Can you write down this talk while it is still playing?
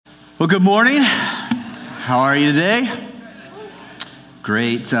Well, good morning. How are you today?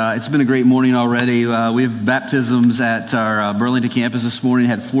 Great. It's been a great morning already. We have baptisms at our Burlington campus this morning.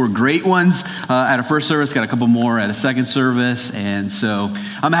 Had 4 great ones at our first service, got a couple more at a second service. And so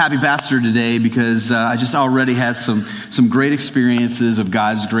I'm a happy pastor today because I just already had some great experiences of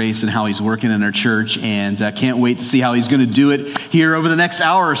God's grace and how he's working in our church. And I can't wait to see how he's going to do it here over the next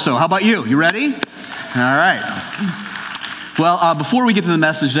hour or so. How about you? You ready? All right. Well, before we get to the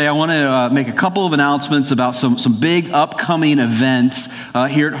message today, I want to make a couple of announcements about some big upcoming events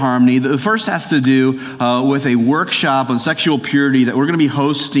here at Harmony. The first has to do with a workshop on sexual purity that we're going to be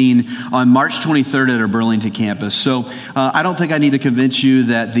hosting on March 23rd at our Burlington campus. So I don't think I need to convince you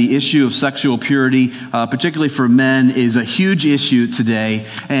that the issue of sexual purity, particularly for men, is a huge issue today.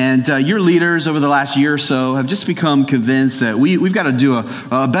 And your leaders over the last year or so have just become convinced that we've got to do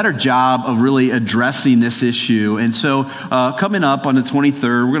a better job of really addressing this issue. And so coming up on the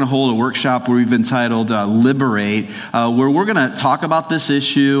 23rd, we're going to hold a workshop where we've entitled Liberate, where we're going to talk about this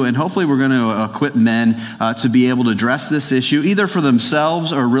issue, and hopefully we're going to equip men to be able to address this issue, either for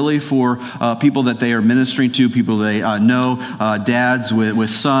themselves or really for people that they are ministering to, people they know, dads with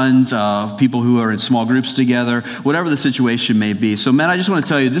sons, people who are in small groups together, whatever the situation may be. So, men, I just want to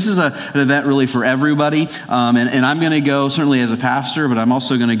tell you, this is an event really for everybody, and I'm going to go certainly as a pastor, but I'm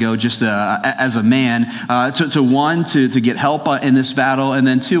also going to go just as a man to get help in this battle, and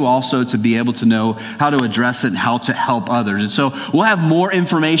then 2, also to be able to know how to address it and how to help others. And so we'll have more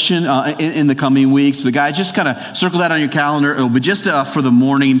information in the coming weeks, but guys, just kind of circle that on your calendar. It'll be just for the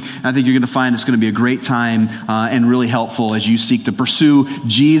morning. I think you're going to find it's going to be a great time and really helpful as you seek to pursue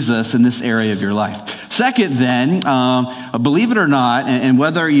Jesus in this area of your life. Second, then, believe it or not, and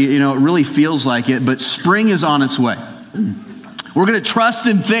whether it really feels like it, but spring is on its way. We're going to trust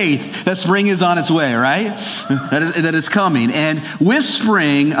in faith that spring is on its way, right? That it's coming. And with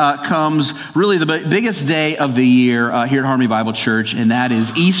spring comes really the biggest day of the year here at Harmony Bible Church, and that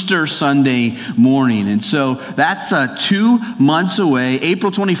is Easter Sunday morning. And so that's 2 months away,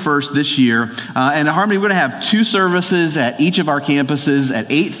 April 21st this year. And at Harmony, we're going to have 2 services at each of our campuses at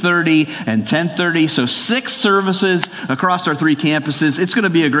 8:30 and 10:30. So 6 services across our 3 campuses. It's going to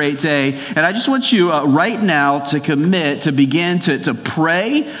be a great day. And I just want you right now to commit to begin to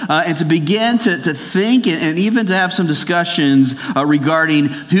pray and to begin to think and even to have some discussions regarding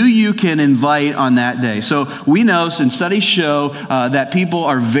who you can invite on that day. So we know, and studies show, that people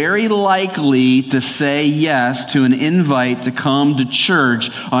are very likely to say yes to an invite to come to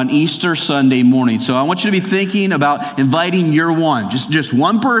church on Easter Sunday morning. So I want you to be thinking about inviting your one, just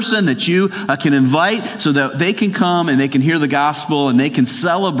one person that you can invite so that they can come and they can hear the gospel and they can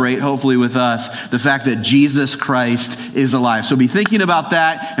celebrate, hopefully with us, the fact that Jesus Christ is alive. So be thinking about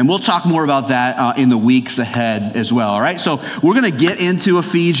that, and we'll talk more about that in the weeks ahead as well, all right? So we're going to get into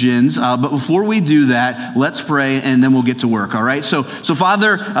Ephesians, but before we do that, let's pray, and then we'll get to work, all right? So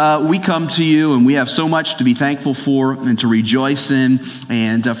Father, we come to you, and we have so much to be thankful for and to rejoice in,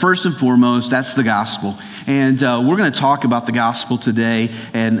 and first and foremost, that's the gospel. And we're going to talk about the gospel today.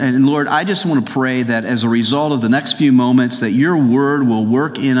 And Lord, I just want to pray that as a result of the next few moments, that your word will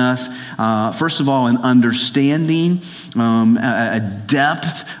work in us, first of all, in understanding, a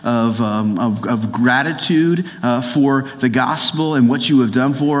depth of gratitude for the gospel and what you have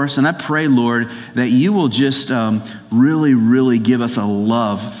done for us. And I pray, Lord, that you will just really, really give us a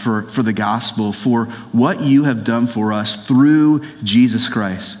love for the gospel, for what you have done for us through Jesus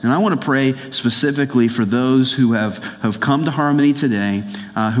Christ. And I want to pray specifically for those who have come to Harmony today,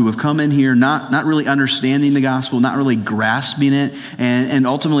 who have come in here not really understanding the gospel, not really grasping it, and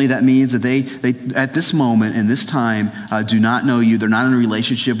ultimately that means that they at this moment and this time do not know you. They're not in a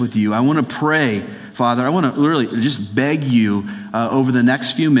relationship with you. I want to pray, Father, I want to literally just beg you over the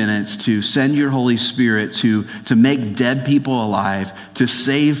next few minutes to send your Holy Spirit to make dead people alive, to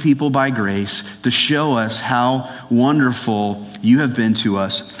save people by grace, to show us how wonderful you have been to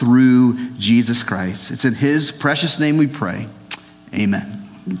us through Jesus Christ. It's in his precious name we pray. Amen.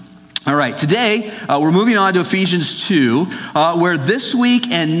 All right, today we're moving on to Ephesians 2, where this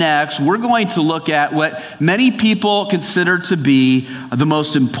week and next we're going to look at what many people consider to be the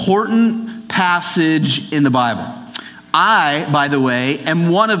most important passage in the Bible. I, by the way, am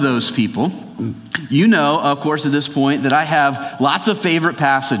one of those people. You know, of course, at this point that I have lots of favorite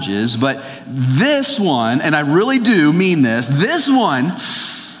passages, but this one, and I really do mean this one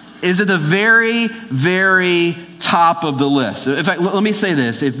is at the very, very top of the list. In fact, let me say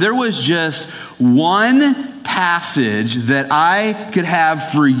this. If there was just one passage that I could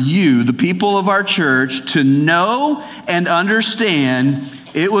have for you, the people of our church, to know and understand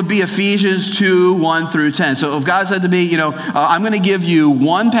it would be Ephesians 2, 1 through 10. So if God said to me, I'm going to give you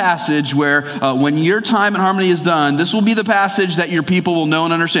one passage where when your time in Harmony is done, this will be the passage that your people will know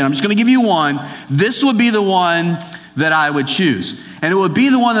and understand. I'm just going to give you one. This would be the one that I would choose. And it would be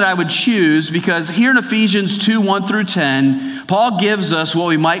the one that I would choose because here in Ephesians 2, 1 through 10, Paul gives us what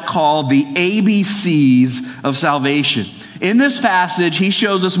we might call the ABCs of salvation. In this passage, he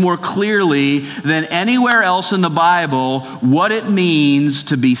shows us more clearly than anywhere else in the Bible what it means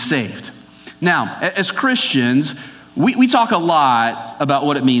to be saved. Now, as Christians, we talk a lot about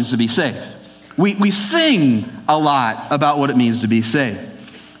what it means to be saved. We sing a lot about what it means to be saved.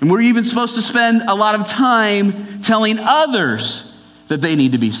 And we're even supposed to spend a lot of time telling others that they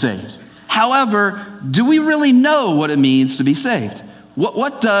need to be saved. However, do we really know what it means to be saved?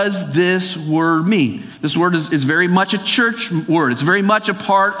 What does this word mean? This word is very much a church word. It's very much a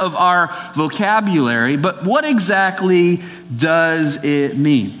part of our vocabulary. But what exactly does it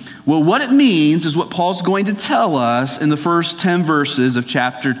mean? Well, what it means is what Paul's going to tell us in the first 10 verses of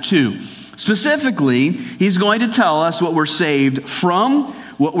chapter 2. Specifically, he's going to tell us what we're saved from,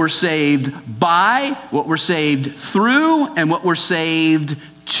 what we're saved by, what we're saved through, and what we're saved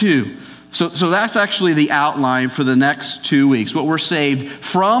to. So that's actually the outline for the next 2 weeks. What we're saved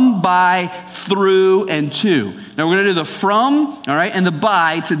from, by, through, and to. Now we're going to do the from, all right, and the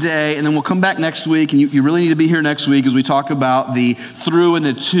by today, and then we'll come back next week, and you really need to be here next week as we talk about the through and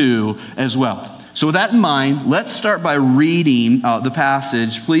the to as well. So with that in mind, let's start by reading the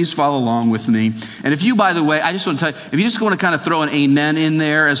passage. Please follow along with me. And if you, by the way, I just want to tell you, if you just want to kind of throw an amen in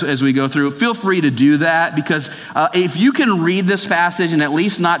there as we go through, feel free to do that because if you can read this passage and at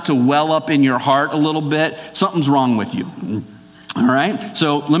least not to well up in your heart a little bit, something's wrong with you. All right?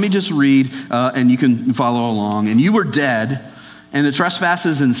 So let me just read and you can follow along. And you were dead in the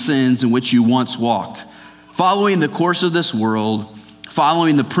trespasses and sins in which you once walked, following the course of this world,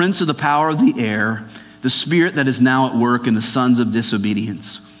 following the prince of the power of the air, the spirit that is now at work in the sons of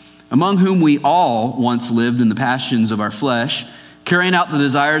disobedience, among whom we all once lived in the passions of our flesh, carrying out the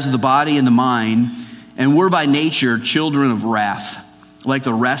desires of the body and the mind, and were by nature children of wrath, like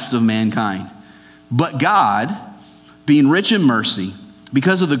the rest of mankind. But God, being rich in mercy,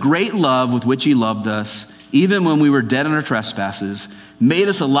 because of the great love with which he loved us, even when we were dead in our trespasses, made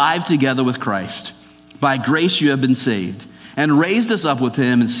us alive together with Christ. By grace you have been saved, and raised us up with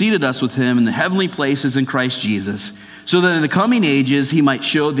him and seated us with him in the heavenly places in Christ Jesus, so that in the coming ages he might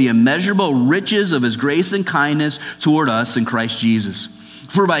show the immeasurable riches of his grace and kindness toward us in Christ Jesus.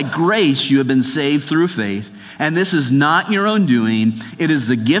 For by grace you have been saved through faith, and this is not your own doing. It is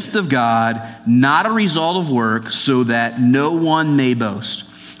the gift of God, not a result of work, so that no one may boast.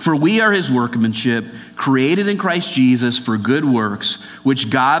 For we are his workmanship, created in Christ Jesus for good works, which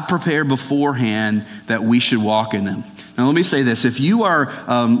God prepared beforehand that we should walk in them. Now, let me say this. If you are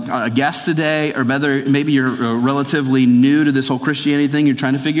a guest today, or maybe you're relatively new to this whole Christianity thing, you're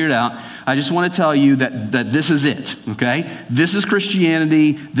trying to figure it out, I just want to tell you that this is it, okay? This is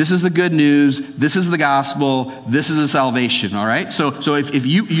Christianity. This is the good news. This is the gospel. This is the salvation, all right? So if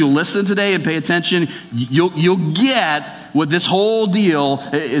you listen today and pay attention, you'll get what this whole deal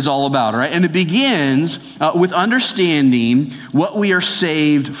is all about, all right? And it begins with understanding what we are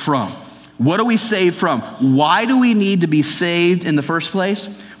saved from. What are we saved from? Why do we need to be saved in the first place?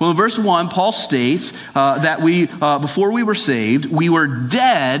 Well, in verse 1, Paul states that we, before we were saved, we were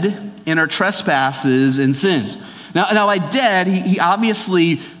dead in our trespasses and sins. Now by dead, he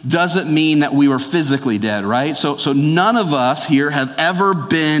obviously doesn't mean that we were physically dead, right? So none of us here have ever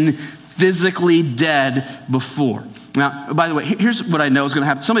been physically dead before. Now, by the way, here's what I know is going to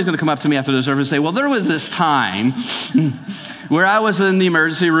happen. Somebody's going to come up to me after the service and say, well, there was this time where I was in the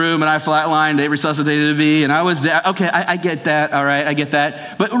emergency room and I flatlined, they resuscitated me, and I was dead. Okay, I get that, all right, I get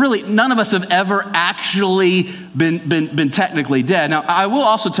that. But really, none of us have ever actually been technically dead. Now, I will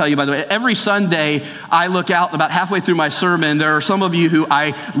also tell you, by the way, every Sunday I look out about halfway through my sermon, there are some of you who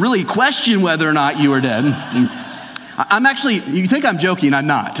I really question whether or not you are dead. I'm actually, you think I'm joking, I'm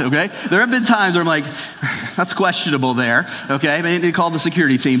not, okay? There have been times where I'm like, that's questionable there, okay? Maybe they called the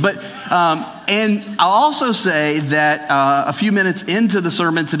security team. But, and I'll also say that a few minutes into the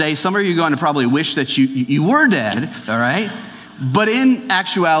sermon today, some of you are going to probably wish that you were dead, all right? But in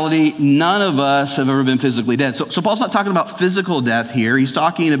actuality, none of us have ever been physically dead. So Paul's not talking about physical death here. He's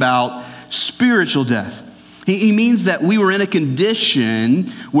talking about spiritual death. He means that we were in a condition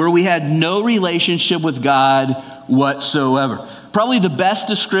where we had no relationship with God whatsoever. Probably the best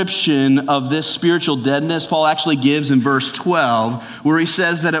description of this spiritual deadness Paul actually gives in verse 12, where he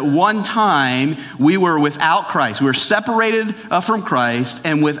says that at one time we were without Christ. We were separated from Christ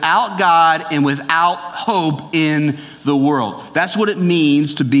and without God and without hope in the world. That's what it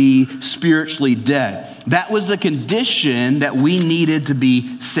means to be spiritually dead. That was the condition that we needed to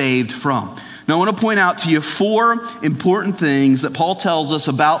be saved from. Now, I want to point out to you 4 important things that Paul tells us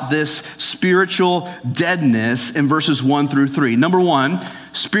about this spiritual deadness in verses 1 through 3. Number 1,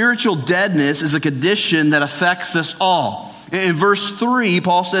 spiritual deadness is a condition that affects us all. In verse 3,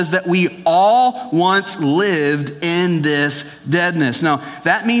 Paul says that we all once lived in this deadness. Now,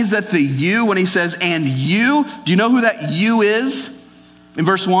 that means that the you, when he says, and you, do you know who that you is? In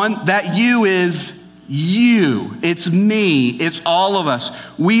verse 1, that you is you. It's me. It's all of us.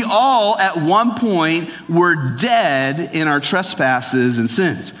 We all, at one point, were dead in our trespasses and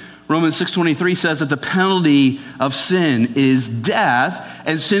sins. Romans 6:23 says that the penalty of sin is death.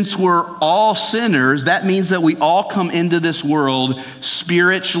 And since we're all sinners, that means that we all come into this world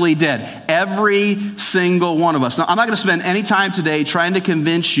spiritually dead. Every single one of us. Now, I'm not going to spend any time today trying to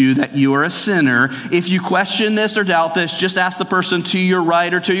convince you that you are a sinner. If you question this or doubt this, just ask the person to your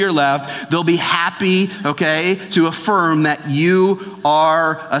right or to your left. They'll be happy, okay, to affirm that you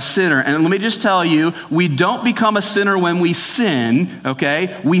are a sinner. And let me just tell you, we don't become a sinner when we sin,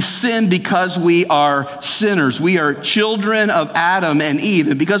 okay? We sin because we are sinners. We are children of Adam and Eve.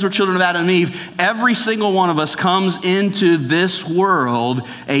 And because we're children of Adam and Eve, every single one of us comes into this world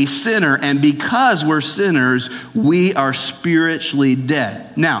a sinner. And because we're sinners, we are spiritually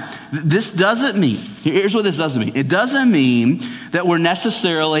dead. Now, this doesn't mean, here's what this doesn't mean. It doesn't mean that we're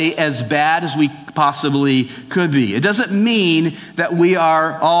necessarily as bad as we possibly could be. It doesn't mean that we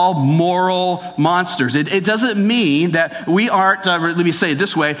are all moral monsters. It doesn't mean that we aren't, let me say it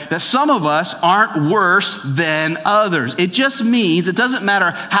this way, that some of us aren't worse than others. It just means, it doesn't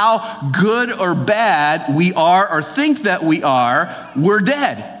matter how good or bad we are or think that we are, we're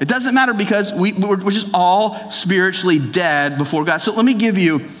dead. It doesn't matter because we're just all spiritually dead before God. So let me give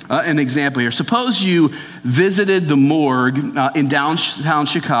you an example here. Suppose you visited the morgue in downtown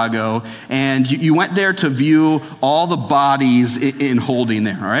Chicago, and you went there to view all the bodies in holding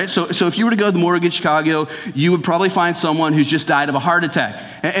there, all right? So if you were to go to the morgue in Chicago, you would probably find someone who's just died of a heart attack.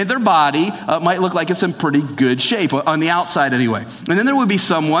 And their body might look like it's in pretty good shape, on the outside anyway. And then there would be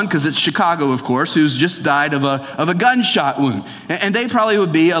someone, because it's Chicago, of course, who's just died of a gunshot wound. And they probably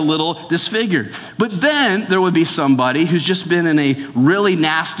would be a little disfigured. But then there would be somebody who's just been in a really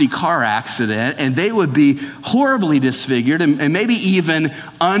nasty car accident, and they would be horribly disfigured and maybe even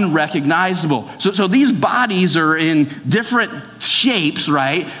unrecognizable. So these bodies are in different shapes,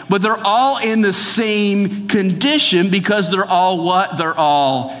 right? But they're all in the same condition because they're all what? They're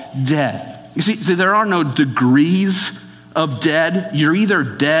all dead. You see, there are no degrees of dead. You're either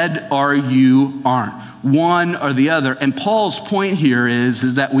dead or you aren't. One or the other. And Paul's point here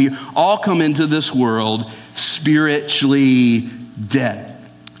is that we all come into this world spiritually dead.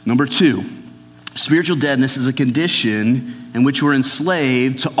 Number 2, spiritual deadness is a condition in which we're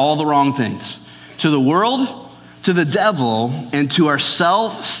enslaved to all the wrong things. To the world, to the devil, and to our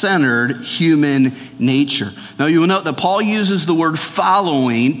self-centered human nature. Now you will note that Paul uses the word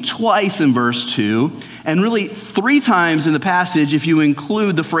following twice in verse 2, and really 3 times in the passage if you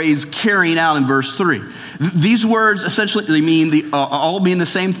include the phrase carrying out in verse 3. These words essentially all mean the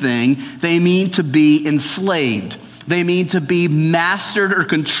same thing. They mean to be enslaved. They mean to be mastered or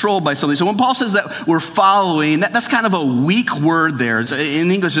controlled by something. So when Paul says that we're following, that's kind of a weak word there.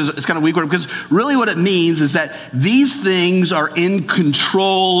 In English, it's kind of a weak word because really what it means is that these things are in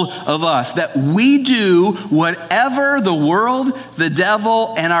control of us, that we do whatever the world, the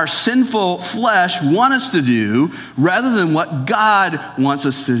devil, and our sinful flesh want us to do rather than what God wants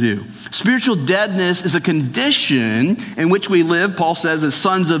us to do. Spiritual deadness is a condition in which we live, Paul says, as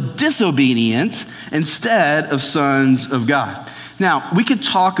sons of disobedience instead of sons of God. Now, we could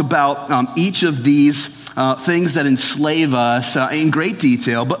talk about each of these things that enslave us in great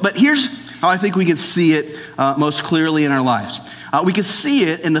detail, but here's how I think we can see it most clearly in our lives. We can see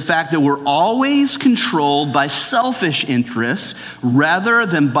it in the fact that we're always controlled by selfish interests rather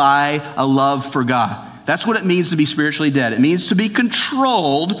than by a love for God. That's what it means to be spiritually dead. It means to be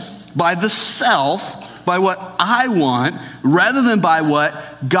controlled by the self, by what I want, rather than by what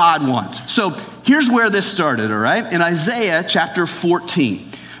God wants. So here's where this started, all right? In Isaiah chapter 14,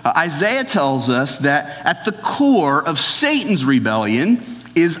 Isaiah tells us that at the core of Satan's rebellion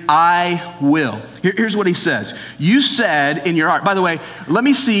is I will. Here's what he says. You said in your heart, by the way, let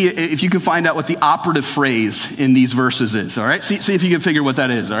me see if you can find out what the operative phrase in these verses is, all right? See if you can figure what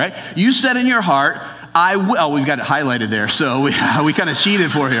that is, all right? You said in your heart, I will. Oh, we've got it highlighted there, so we kind of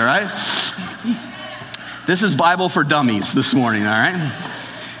cheated for you, right? This is Bible for dummies this morning, all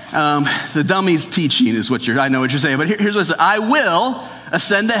right? The dummies teaching is I know what you're saying, but here's what it says. I will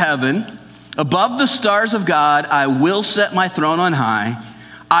ascend to heaven Above the stars of God, I will set my throne on high.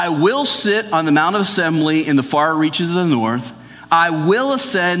 I will sit on the Mount of Assembly in the far reaches of the north. I will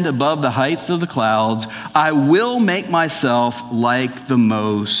ascend above the heights of the clouds. I will make myself like the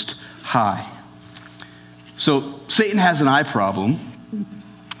Most High. So Satan has an eye problem.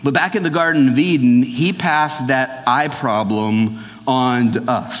 But back in the Garden of Eden, he passed that eye problem on to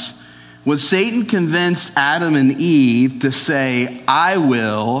us. When Satan convinced Adam and Eve to say, I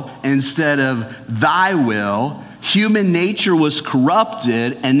will, instead of thy will, human nature was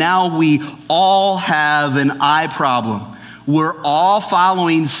corrupted, and now we all have an eye problem. We're all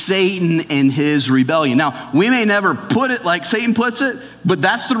following Satan in his rebellion. Now, we may never put it like Satan puts it, but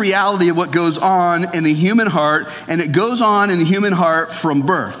that's the reality of what goes on in the human heart, and it goes on in the human heart from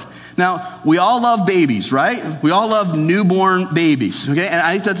birth. Now, we all love babies, right? We all love newborn babies, okay? And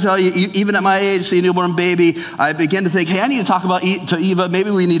I have to tell you, even at my age, see a newborn baby, I begin to think, hey, I need to talk about to Eva. Maybe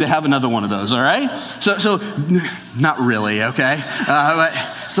we need to have another one of those, all right? So not really, okay? But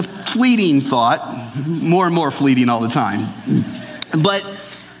it's a fleeting thought, more and more fleeting all the time. But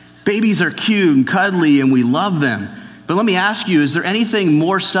babies are cute and cuddly, and we love them. But let me ask you, is there anything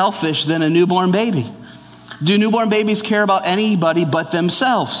more selfish than a newborn baby? Do newborn babies care about anybody but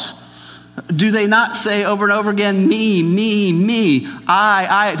themselves? Do they not say over and over again, me,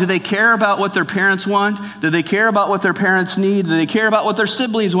 I? Do they care about what their parents want? Do they care about what their parents need? Do they care about what their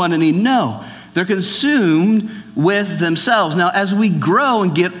siblings want and need? No. They're consumed with themselves. Now, as we grow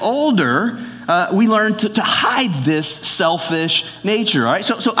and get older, we learn to hide this selfish nature, all right?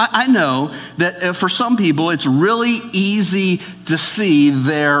 So I know that for some people, it's really easy to see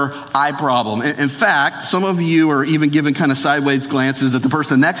their eye problem. In fact, some of you are even giving kind of sideways glances at the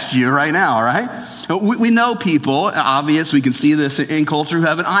person next to you right now, all right? We know people, obvious, we can see this in culture, who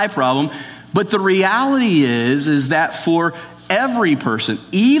have an eye problem. But the reality is that for every person,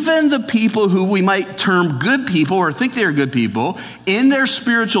 even the people who we might term good people or think they're good people, in their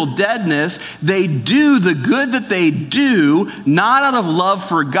spiritual deadness, they do the good that they do, not out of love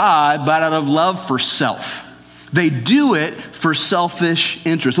for God, but out of love for self. They do it for selfish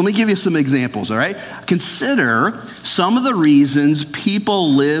interest. Let me give you some examples, all right? Consider some of the reasons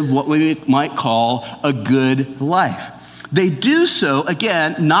people live what we might call a good life. They do so,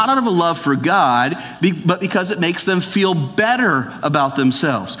 again, not out of a love for God, but because it makes them feel better about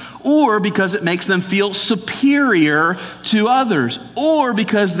themselves, or because it makes them feel superior to others, or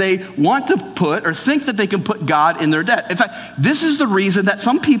because they want to put or think that they can put God in their debt. In fact, this is the reason that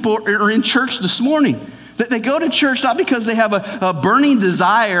some people are in church this morning. That they go to church not because they have a burning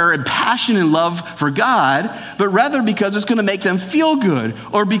desire and passion and love for God, but rather because it's going to make them feel good,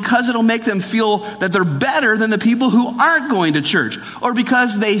 or because it'll make them feel that they're better than the people who aren't going to church, or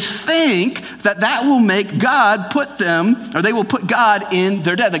because they think that will make God put them, or they will put God in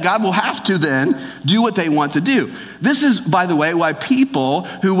their debt, that God will have to then do what they want to do. This is, by the way, why people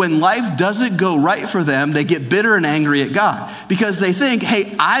who, when life doesn't go right for them, they get bitter and angry at God. Because they think,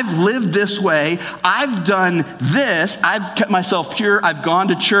 hey, I've lived this way, I've done this, I've kept myself pure, I've gone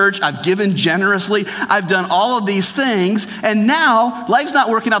to church, I've given generously, I've done all of these things, and now life's not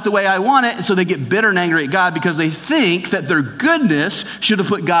working out the way I want it, and so they get bitter and angry at God because they think that their goodness should have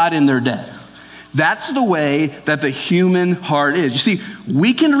put God in their debt. That's the way that the human heart is. You see,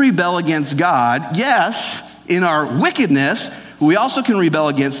 we can rebel against God, yes, in our wickedness, but we also can rebel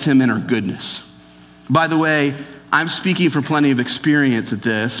against him in our goodness. By the way, I'm speaking from plenty of experience at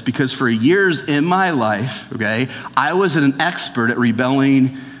this because for years in my life, okay, I was an expert at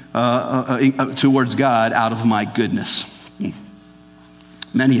rebelling towards God out of my goodness.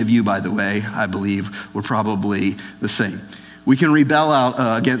 Many of you, by the way, I believe, were probably the same. We can rebel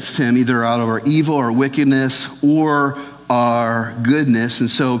out against him either out of our evil or wickedness or our goodness. And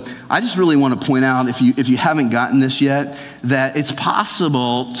so I just really want to point out, if you haven't gotten this yet, that it's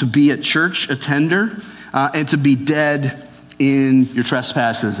possible to be a church attender and to be dead in your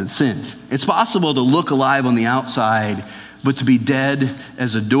trespasses and sins. It's possible to look alive on the outside, but to be dead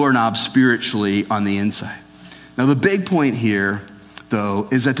as a doorknob spiritually on the inside. Now, the big point here, though,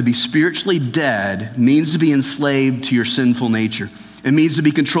 is that to be spiritually dead means to be enslaved to your sinful nature. It means to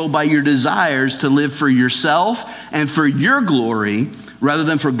be controlled by your desires to live for yourself and for your glory rather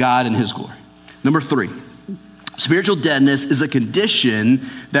than for God and his glory. Number 3, spiritual deadness is a condition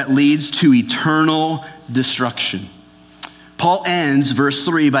that leads to eternal destruction. Paul ends verse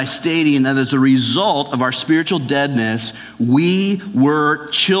 3 by stating that as a result of our spiritual deadness, we were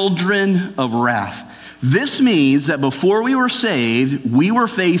children of wrath. This means that before we were saved, we were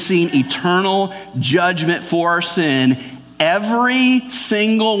facing eternal judgment for our sin. Every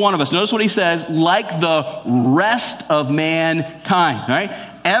single one of us. Notice what he says, like the rest of mankind, right?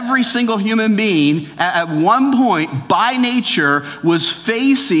 Every single human being at one point by nature was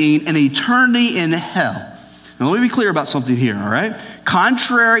facing an eternity in hell. Now, let me be clear about something here, all right?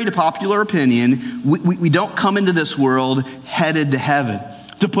 Contrary to popular opinion, we don't come into this world headed to heaven.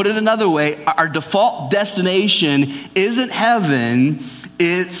 To put it another way, our default destination isn't heaven,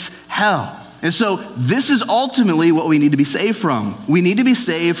 it's hell. And so this is ultimately what we need to be saved from. We need to be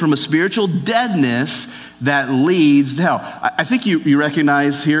saved from a spiritual deadness that leads to hell. I think you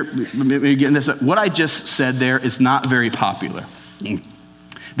recognize here, maybe getting this, what I just said there is not very popular.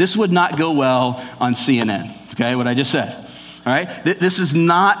 This would not go well on CNN. Okay, what I just said, all right? This is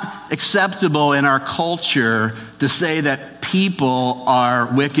not acceptable in our culture to say that people are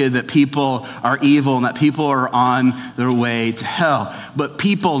wicked, that people are evil, and that people are on their way to hell. But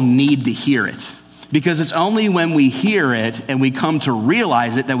people need to hear it, because it's only when we hear it and we come to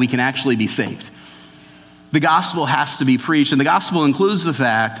realize it that we can actually be saved. The gospel has to be preached, and the gospel includes the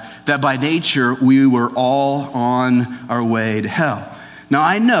fact that by nature we were all on our way to hell. Now,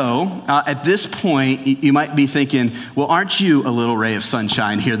 I know at this point, you might be thinking, well, aren't you a little ray of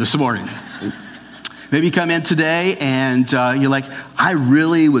sunshine here this morning? Maybe you come in today and you're like, I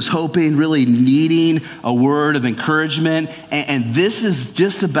really was hoping, really needing a word of encouragement. And this is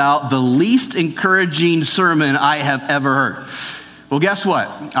just about the least encouraging sermon I have ever heard. Well, guess what?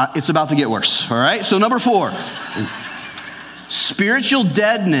 It's about to get worse, all right? So number 4, spiritual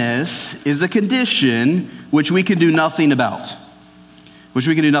deadness is a condition which we can do nothing about.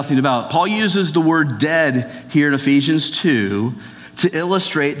 Paul uses the word dead here in Ephesians 2 to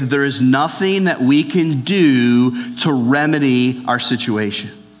illustrate that there is nothing that we can do to remedy our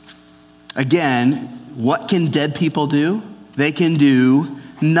situation. Again, what can dead people do? They can do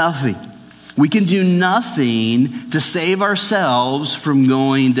nothing. We can do nothing to save ourselves from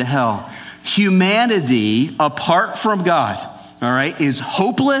going to hell. Humanity, apart from God, all right, is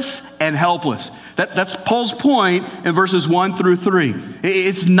hopeless and helpless. That's Paul's point in verses 1 through 3.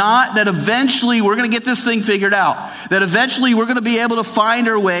 It's not that eventually we're going to get this thing figured out, that eventually we're going to be able to find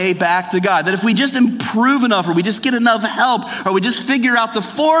our way back to God, that if we just improve enough, or we just get enough help, or we just figure out the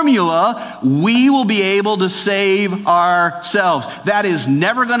formula, we will be able to save ourselves. That is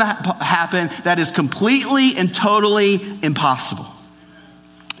never going to happen. That is completely and totally impossible.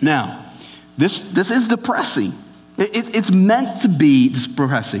 Now, this is depressing. It's meant to be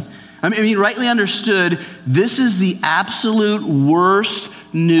depressing. I mean, rightly understood, this is the absolute worst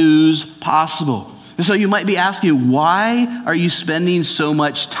news possible. And so you might be asking, why are you spending so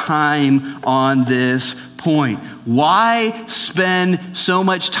much time on this point? Why spend so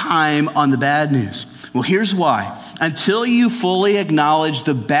much time on the bad news? Well, here's why. Until you fully acknowledge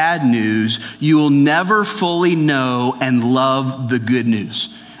the bad news, you will never fully know and love the good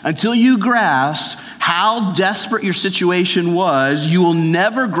news. Until you grasp how desperate your situation was, you will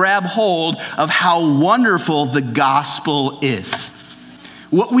never grab hold of how wonderful the gospel is.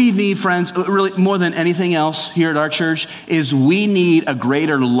 What we need, friends, really more than anything else here at our church, is we need a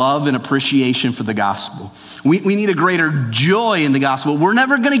greater love and appreciation for the gospel. We need a greater joy in the gospel. We're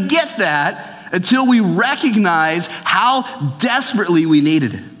never going to get that until we recognize how desperately we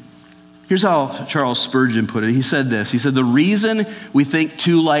needed it. Here's how Charles Spurgeon put it. He said this. He said, the reason we think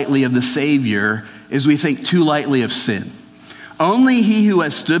too lightly of the Savior is we think too lightly of sin. Only he who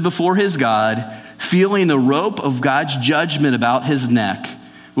has stood before his God, feeling the rope of God's judgment about his neck,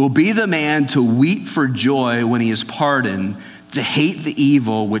 will be the man to weep for joy when he is pardoned, to hate the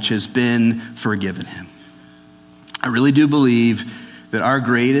evil which has been forgiven him. I really do believe that our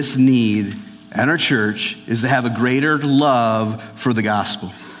greatest need at our church is to have a greater love for the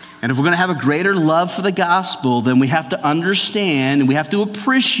gospel. And if we're going to have a greater love for the gospel, then we have to understand and we have to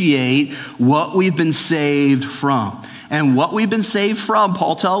appreciate what we've been saved from. And what we've been saved from,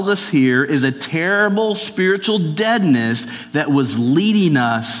 Paul tells us here, is a terrible spiritual deadness that was leading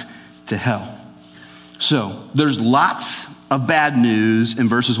us to hell. So there's lots of bad news in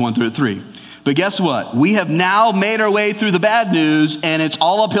verses 1 through 3. But guess what? We have now made our way through the bad news, and it's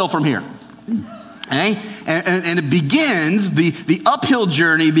all uphill from here. Okay? And it begins, the uphill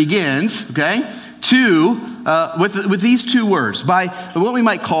journey begins, okay, with these two words, by what we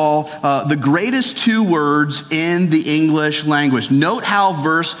might call the greatest two words in the English language. Note how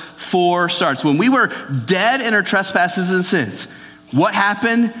verse 4 starts. When we were dead in our trespasses and sins, what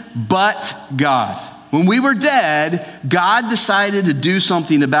happened? But God. When we were dead, God decided to do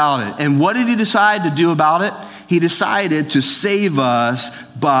something about it. And what did he decide to do about it? He decided to save us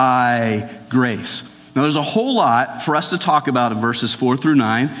by grace. Now, there's a whole lot for us to talk about in verses 4 through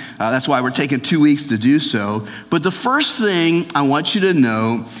 9. That's why we're taking 2 weeks to do so. But the first thing I want you to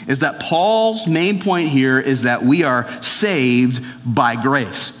know is that Paul's main point here is that we are saved by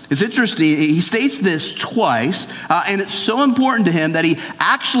grace. It's interesting, he states this twice, and it's so important to him that he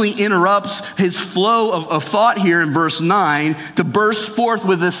actually interrupts his flow of thought here in verse 9 to burst forth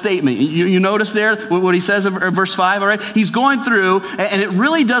with this statement. You notice there what he says in verse 5, all right? He's going through, and it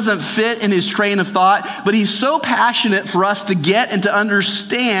really doesn't fit in his train of thought, but he's so passionate for us to get and to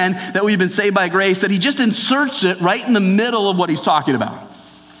understand that we've been saved by grace that he just inserts it right in the middle of what he's talking about.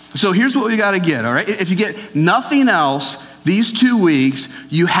 So here's what we got to get, all right? If you get nothing else, these 2 weeks,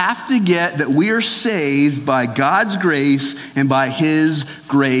 you have to get that we are saved by God's grace and by his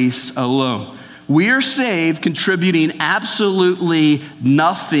grace alone. We are saved contributing absolutely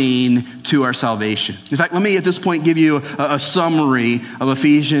nothing to our salvation. In fact, let me at this point give you a summary of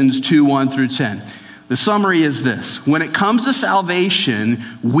Ephesians 2, 1 through 10. The summary is this. When it comes to salvation,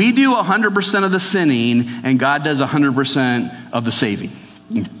 we do 100% of the sinning and God does 100% of the saving.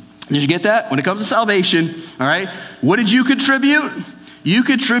 Did you get that? When it comes to salvation, all right, what did you contribute? You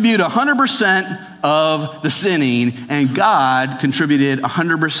contribute 100% of the sinning, and God contributed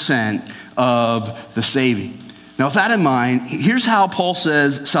 100% of the saving. Now, with that in mind, here's how Paul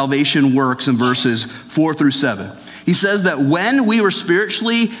says salvation works in verses 4 through 7. He says that when we were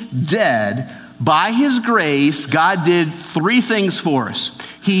spiritually dead, by his grace, God did 3 things for us.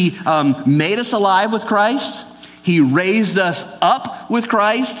 He made us alive with Christ. He raised us up with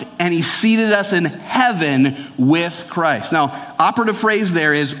Christ, and he seated us in heaven with Christ. Now, operative phrase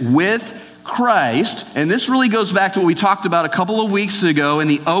there is with Christ, and this really goes back to what we talked about a couple of weeks ago in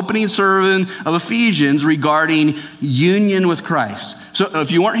the opening sermon of Ephesians regarding union with Christ. So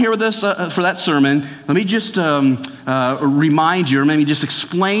if you weren't here with us for that sermon, let me just remind you, or maybe just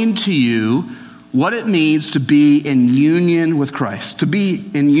explain to you what it means to be in union with Christ. To be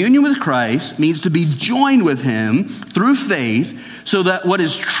in union with Christ means to be joined with him through faith so that what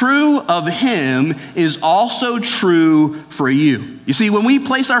is true of him is also true for you. You see, when we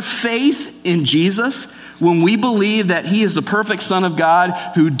place our faith in Jesus, when we believe that he is the perfect Son of God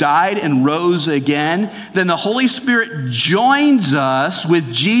who died and rose again, then the Holy Spirit joins us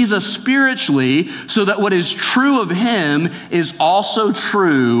with Jesus spiritually so that what is true of him is also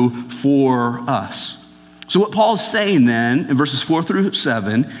true for us. So what Paul's saying then in verses 4 through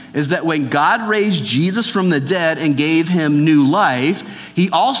 7 is that when God raised Jesus from the dead and gave him new life, he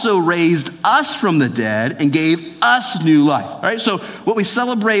also raised us from the dead and gave us new life. All right? So what we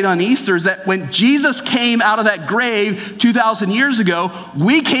celebrate on Easter is that when Jesus came out of that grave 2,000 years ago,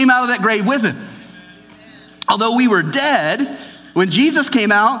 we came out of that grave with him. Although we were dead, when Jesus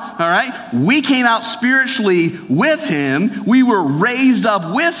came out, all right, we came out spiritually with him, we were raised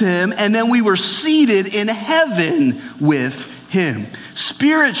up with him, and then we were seated in heaven with him.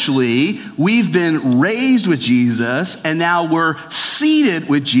 Spiritually, we've been raised with Jesus, and now we're seated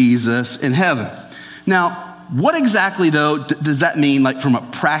with Jesus in heaven. Now, what exactly, though, does that mean, like from a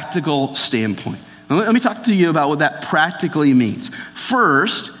practical standpoint? Let me talk to you about what that practically means.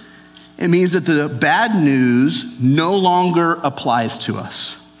 First, it means that the bad news no longer applies to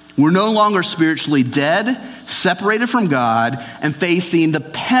us. We're no longer spiritually dead, separated from God, and facing the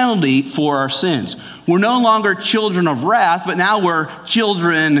penalty for our sins. We're no longer children of wrath, but now we're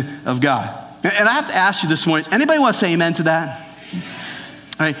children of God. And I have to ask you this morning, does anybody want to say amen to that?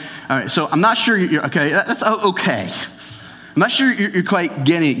 All right, so I'm not sure you're, okay, that's okay. I'm not sure you're quite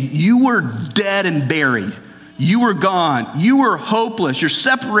getting it. You were dead and buried. You were gone. You were hopeless. You're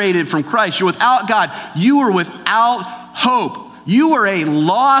separated from Christ. You're without God. You were without hope. You were a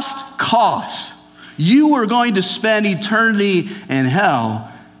lost cause. You were going to spend eternity in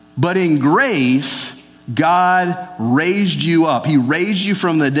hell. But in grace, God raised you up. He raised you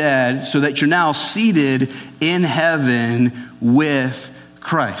from the dead so that you're now seated in heaven with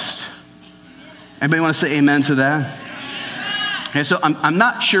Christ. Anybody want to say amen to that? Okay, so I'm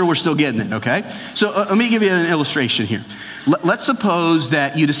not sure we're still getting it, okay? So let me give you an illustration here. Let's suppose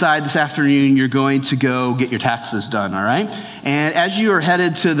that you decide this afternoon you're going to go get your taxes done, all right? And as you are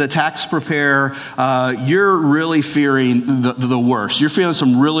headed to the tax preparer, you're really fearing the worst. You're feeling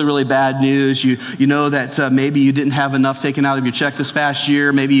some really, really bad news. You know that maybe you didn't have enough taken out of your check this past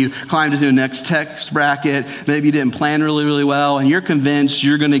year. Maybe you climbed into the next tax bracket. Maybe you didn't plan really, really well. And you're convinced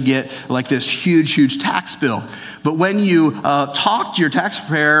you're going to get like this huge, huge tax bill. But when you talk to your tax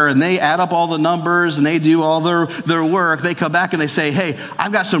preparer and they add up all the numbers and they do all their work, they come back and they say, hey,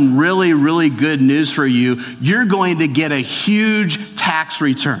 I've got some really, really good news for you. You're going to get a huge tax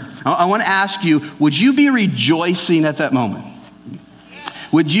return. I want to ask you, would you be rejoicing at that moment?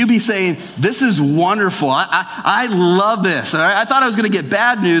 would you be saying, this is wonderful. I love this. All right? I thought I was going to get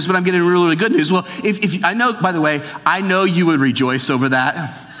bad news, but I'm getting really, really good news. Well, if I know, by the way, I know you would rejoice over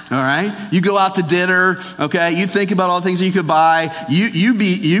that. All right, you go out to dinner. Okay, you think about all the things that you could buy. You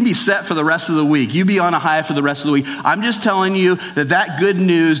be set for the rest of the week. You be on a high for the rest of the week. I'm just telling you that good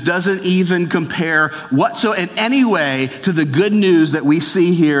news doesn't even compare in any way to the good news that we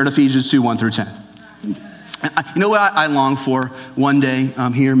see here in Ephesians 2:1-10. You know what I long for one day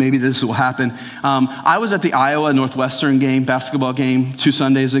here? Maybe this will happen. I was at the Iowa Northwestern basketball game 2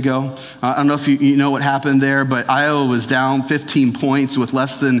 Sundays ago. I don't know if you know what happened there, but Iowa was down 15 points with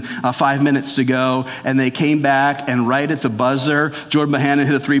less than 5 minutes to go, and they came back, and right at the buzzer, Jordan Bohannon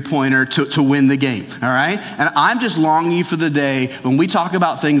hit a three-pointer to win the game, all right? And I'm just longing for the day when we talk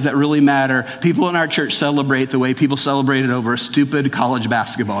about things that really matter, people in our church celebrate the way people celebrated over a stupid college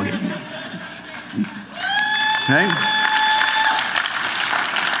basketball game. Okay?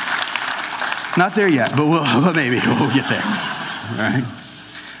 Not there yet, but maybe we'll get there. All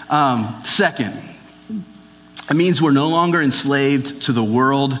right. Second, it means we're no longer enslaved to the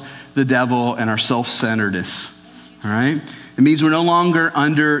world, the devil, and our self-centeredness. All right? It means we're no longer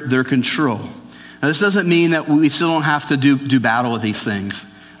under their control. Now, this doesn't mean that we still don't have to do battle with these things.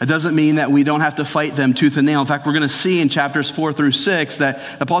 It doesn't mean that we don't have to fight them tooth and nail. In fact, we're going to see in chapters 4-6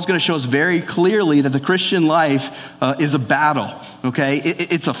 that Paul's going to show us very clearly that the Christian life is a battle, okay?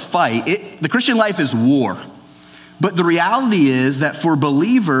 It's a fight. The Christian life is war. But the reality is that for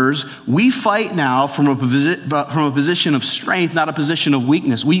believers, we fight now from a position of strength, not a position of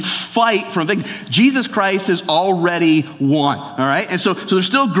weakness. We fight from victory. Jesus Christ has already won, all right? And so there's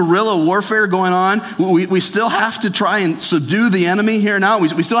still guerrilla warfare going on. We still have to try and subdue the enemy here now.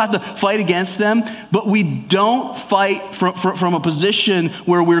 We still have to fight against them, but we don't fight from a position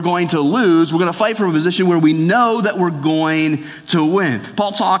where we're going to lose. We're going to fight from a position where we know that we're going to win.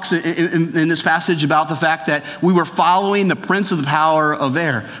 Paul talks in this passage about the fact that we were following the prince of the power of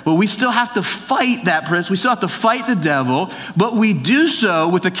air. Well, we still have to fight that prince. We still have to fight the devil, but we do so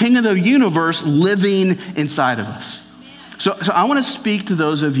with the king of the universe living inside of us. So I want to speak to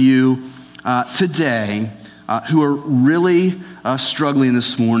those of you today who are really struggling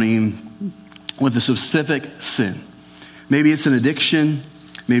this morning with a specific sin. Maybe it's an addiction,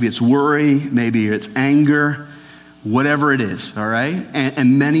 maybe it's worry, maybe it's anger, whatever it is, all right?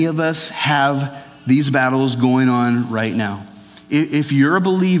 And many of us have these battles going on right now. If you're a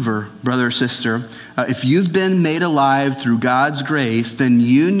believer, brother or sister, if you've been made alive through God's grace, then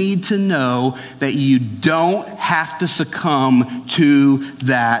you need to know that you don't have to succumb to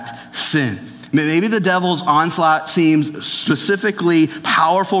that sin. Maybe the devil's onslaught seems specifically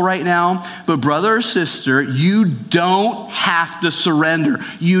powerful right now, but brother or sister, you don't have to surrender.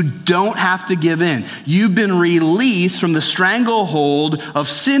 You don't have to give in. You've been released from the stranglehold of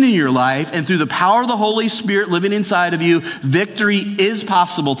sin in your life, and through the power of the Holy Spirit living inside of you, victory is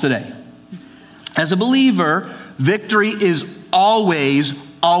possible today. As a believer, victory is always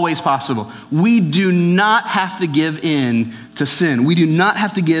possible. We do not have to give in to sin. We do not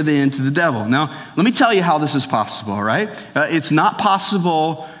have to give in to the devil. Now, let me tell you how this is possible, all right? It's not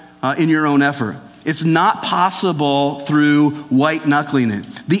possible in your own effort. It's not possible through white-knuckling it.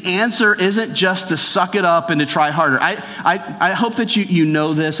 The answer isn't just to suck it up and to try harder. I hope that you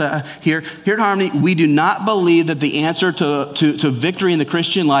know this. Here at Harmony, we do not believe that the answer to victory in the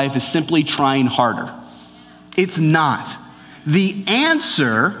Christian life is simply trying harder. It's not. The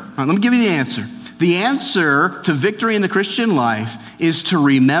answer, let me give you the answer. The answer to victory in the Christian life is to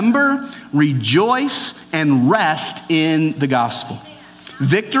remember, rejoice, and rest in the gospel.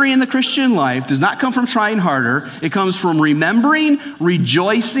 Victory in the Christian life does not come from trying harder. It comes from remembering,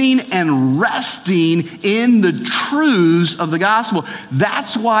 rejoicing, and resting in the truths of the gospel.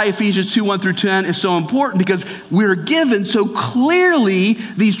 That's why Ephesians 2:1-10 is so important, because we're given so clearly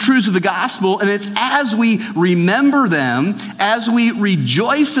these truths of the gospel, and it's as we remember them, as we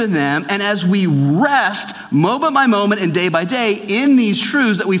rejoice in them, and as we rest moment by moment and day by day in these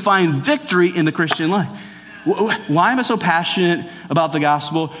truths that we find victory in the Christian life. Why am I so passionate about the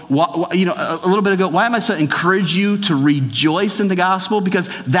gospel? A little bit ago, why am I so encourage you to rejoice in the gospel? Because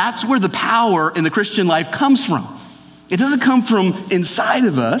that's where the power in the Christian life comes from. It doesn't come from inside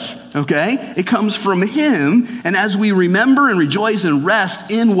of us, okay? It comes from him. And as we remember and rejoice and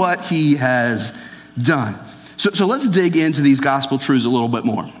rest in what he has done. So let's dig into these gospel truths a little bit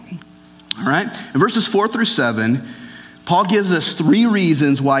more. All right? In verses 4-7, Paul gives us 3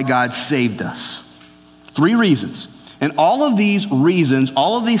 reasons why God saved us. 3 reasons. And all of these reasons,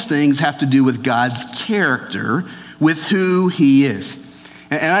 all of these things have to do with God's character, with who he is.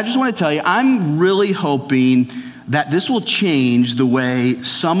 And I just want to tell you, I'm really hoping that this will change the way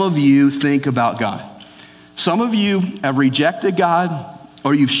some of you think about God. Some of you have rejected God,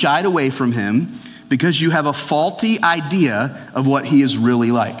 or you've shied away from him because you have a faulty idea of what he is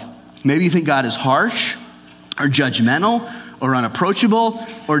really like. Maybe you think God is harsh or judgmental or unapproachable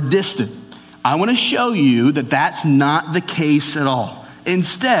or distant. I want to show you that that's not the case at all.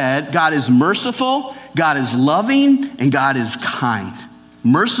 Instead, God is merciful, God is loving, and God is kind.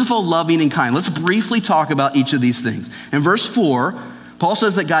 Merciful, loving, and kind. Let's briefly talk about each of these things. In verse 4, Paul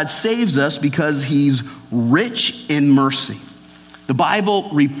says that God saves us because he's rich in mercy. The Bible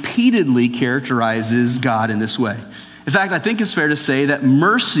repeatedly characterizes God in this way. In fact, I think it's fair to say that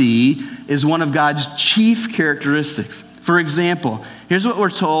mercy is one of God's chief characteristics. For example, here's what we're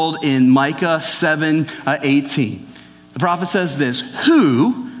told in Micah 7:18. The prophet says this,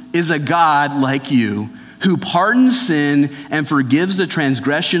 "Who is a God like you, who pardons sin and forgives the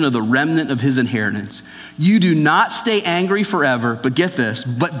transgression of the remnant of his inheritance? You do not stay angry forever," but get this,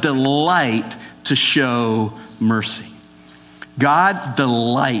 "but delight to show mercy." God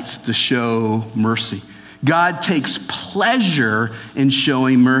delights to show mercy. God takes pleasure in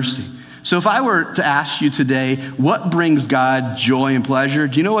showing mercy. So if I were to ask you today, what brings God joy and pleasure?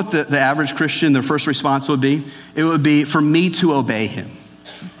 Do you know what the average Christian, their first response would be? It would be for me to obey him.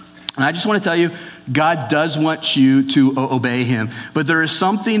 And I just want to tell you, God does want you to obey him. But there is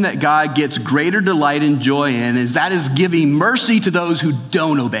something that God gets greater delight and joy in, is that is giving mercy to those who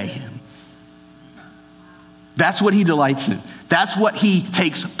don't obey him. That's what he delights in. That's what he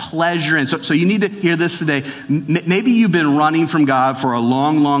takes pleasure in. So you need to hear this today. Maybe you've been running from God for a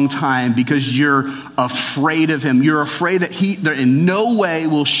long, long time because you're afraid of him. You're afraid that he in no way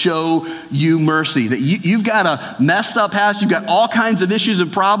will show you mercy. That you've got a messed up past. You've got all kinds of issues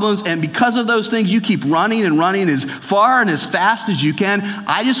and problems. And because of those things, you keep running and running as far and as fast as you can.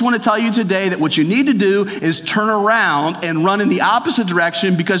 I just want to tell you today that what you need to do is turn around and run in the opposite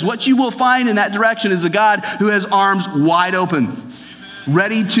direction, because what you will find in that direction is a God who has arms wide open,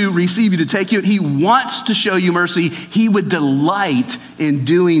 ready to receive you, to take you. He wants to show you mercy. He would delight in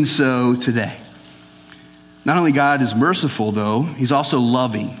doing so today. Not only God is merciful, though, he's also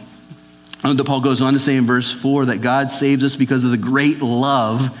loving. Paul goes on to say in verse 4 that God saves us because of the great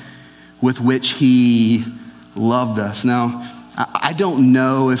love with which he loved us. Now, I don't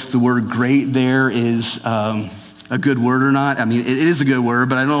know if the word great there is a good word or not. I mean, it is a good word,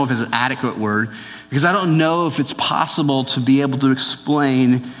 but I don't know if it's an adequate word, because I don't know if it's possible to be able to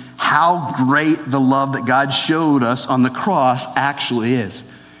explain how great the love that God showed us on the cross actually is.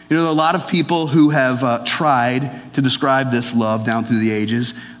 You know, there are a lot of people who have tried to describe this love down through the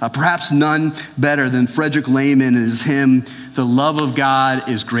ages. Perhaps none better than Frederick Lehman in his hymn, "The Love of God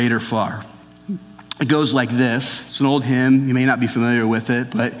is Greater Far." It goes like this. It's an old hymn. You may not be familiar with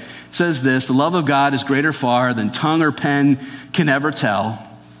it, but it says this: "The love of God is greater far than tongue or pen can ever tell.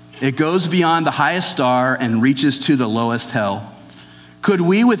 It goes beyond the highest star and reaches to the lowest hell. Could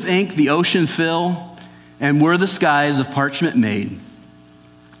we with ink the ocean fill, and were the skies of parchment made,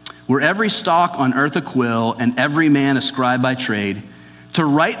 were every stalk on earth a quill, and every man a scribe by trade, to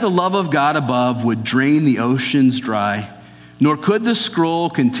write the love of God above would drain the oceans dry, nor could the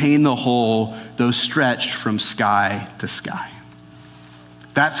scroll contain the whole, though stretched from sky to sky."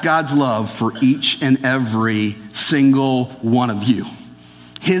 That's God's love for each and every single one of you.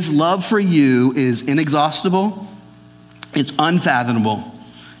 His love for you is inexhaustible, it's unfathomable,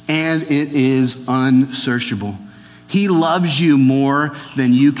 and it is unsearchable. He loves you more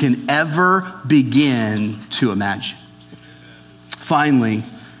than you can ever begin to imagine. Finally,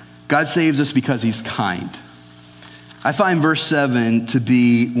 God saves us because he's kind. I find verse 7 to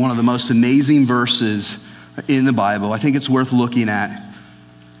be one of the most amazing verses in the Bible. I think it's worth looking at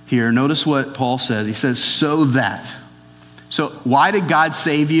here. Notice what Paul says. He says, "So that." So why did God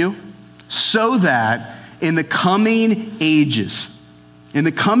save you? So that in the coming ages,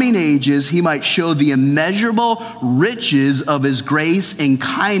 he might show the immeasurable riches of his grace and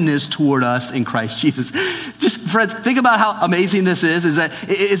kindness toward us in Christ Jesus. Just, friends, think about how amazing this is. Is that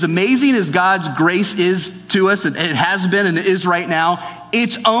as amazing as God's grace is to us, and it has been and it is right now,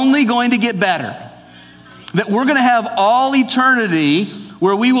 it's only going to get better. That we're going to have all eternity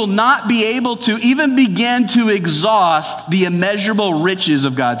where we will not be able to even begin to exhaust the immeasurable riches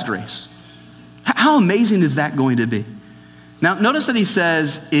of God's grace. How amazing is that going to be? Now, notice that he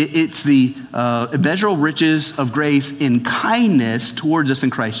says it's the immeasurable riches of grace in kindness towards us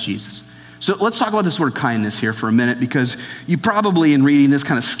in Christ Jesus. So let's talk about this word kindness here for a minute, because you probably in reading this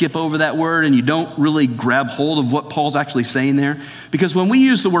kind of skip over that word and you don't really grab hold of what Paul's actually saying there. Because when we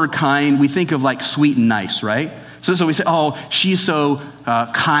use the word kind, we think of like sweet and nice, right? So we say, oh, she's so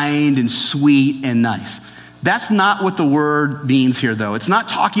kind and sweet and nice. That's not what the word means here, though. It's not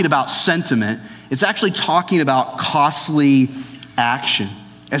talking about sentiment. It's actually talking about costly action.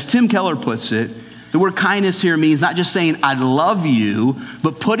 As Tim Keller puts it, the word kindness here means not just saying, I love you,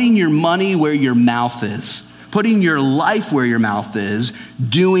 but putting your money where your mouth is, putting your life where your mouth is,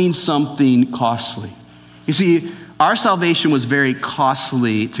 doing something costly. You see, our salvation was very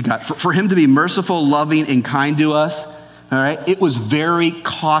costly to God. For him to be merciful, loving, and kind to us, all right, it was very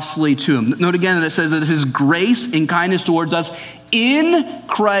costly to him. Note again that it says that it's his grace and kindness towards us in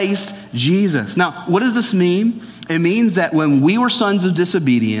Christ Jesus. Now, what does this mean? It means that when we were sons of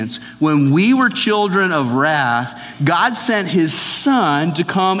disobedience, when we were children of wrath, God sent his son to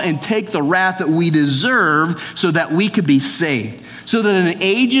come and take the wrath that we deserve so that we could be saved. So that in the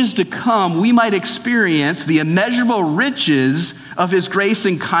ages to come, we might experience the immeasurable riches of his grace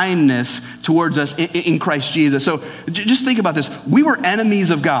and kindness towards us in Christ Jesus. So just think about this. We were enemies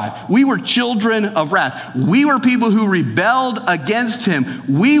of God. We were children of wrath. We were people who rebelled against him.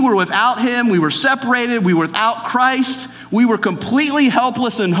 We were without him. We were separated. We were without Christ. We were completely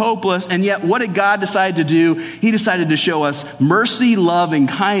helpless and hopeless. And yet, what did God decide to do? He decided to show us mercy, love, and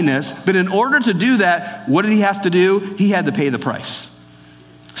kindness. But in order to do that, what did he have to do? He had to pay the price.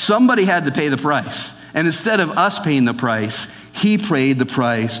 Somebody had to pay the price. And instead of us paying the price, he paid the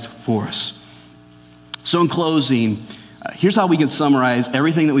price for us. So in closing, here's how we can summarize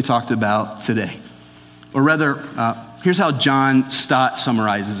everything that we talked about today. Or rather, here's how John Stott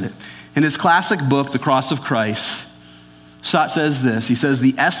summarizes it. In his classic book, The Cross of Christ, Stott says this. He says,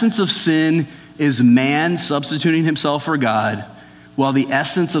 the essence of sin is man substituting himself for God, while the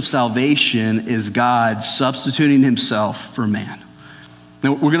essence of salvation is God substituting himself for man.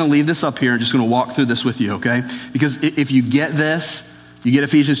 Now, we're going to leave this up here and just going to walk through this with you, okay? Because if you get this, you get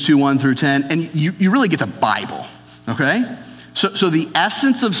Ephesians 2:1-10, and you really get the Bible, okay? So the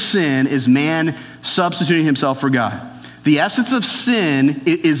essence of sin is man substituting himself for God. The essence of sin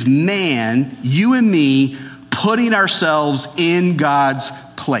is man, you and me, putting ourselves in God's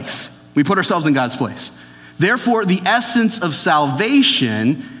place. We put ourselves in God's place. Therefore, the essence of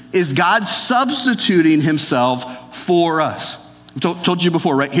salvation is God substituting himself for us. I told you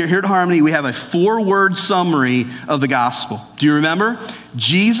before, right? Here at Harmony, we have a 4-word summary of the gospel. Do you remember?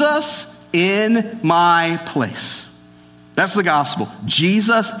 Jesus in my place. That's the gospel.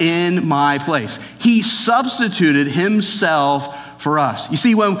 Jesus in my place. He substituted himself for us. You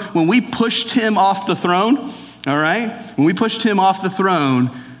see, when we pushed him off the throne, all right? When we pushed him off the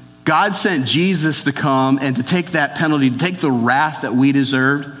throne, God sent Jesus to come and to take that penalty, to take the wrath that we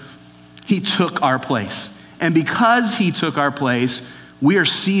deserved. He took our place. And because he took our place, we are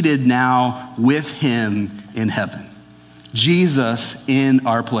seated now with him in heaven. Jesus in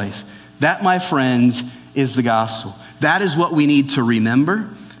our place. That, my friends, is the gospel. That is what we need to remember.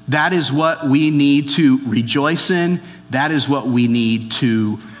 That is what we need to rejoice in. That is what we need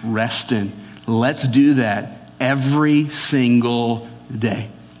to rest in. Let's do that every single day.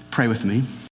 Pray with me.